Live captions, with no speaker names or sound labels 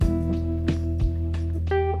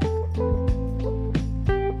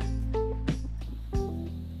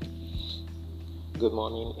Good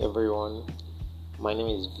morning, everyone. My name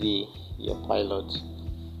is V, your pilot.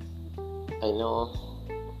 I know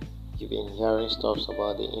you've been hearing stuff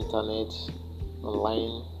about the internet,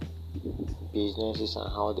 online businesses, and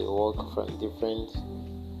how they work from different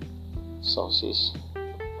sources.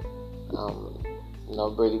 I'm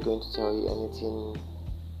not really going to tell you anything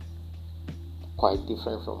quite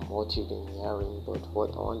different from what you've been hearing, but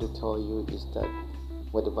what I want to tell you is that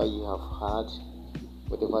whatever you have heard,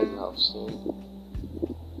 whatever you have seen,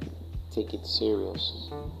 take it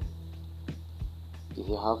serious. If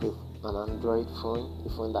you have an Android phone, a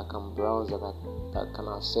phone that can browse, that can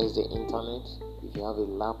access the internet, if you have a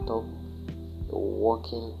laptop, a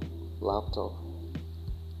working laptop,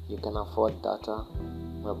 you can afford data.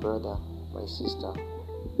 My brother, my sister,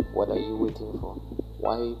 what are you waiting for?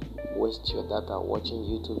 Why waste your data watching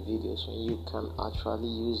YouTube videos when you can actually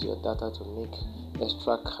use your data to make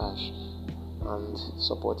extra cash and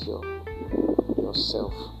support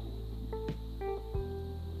yourself?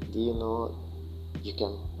 Do you know you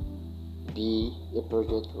can be a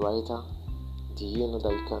project writer? Do you know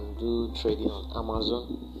that you can do trading on Amazon?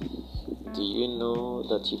 Do you know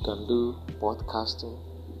that you can do podcasting?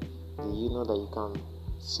 Do you know that you can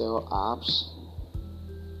sell apps?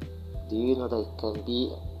 Do you know that you can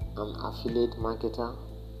be an affiliate marketer?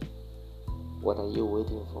 What are you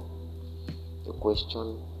waiting for? The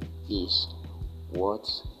question is, what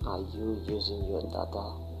are you using your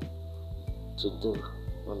data to do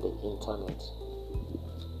on the internet?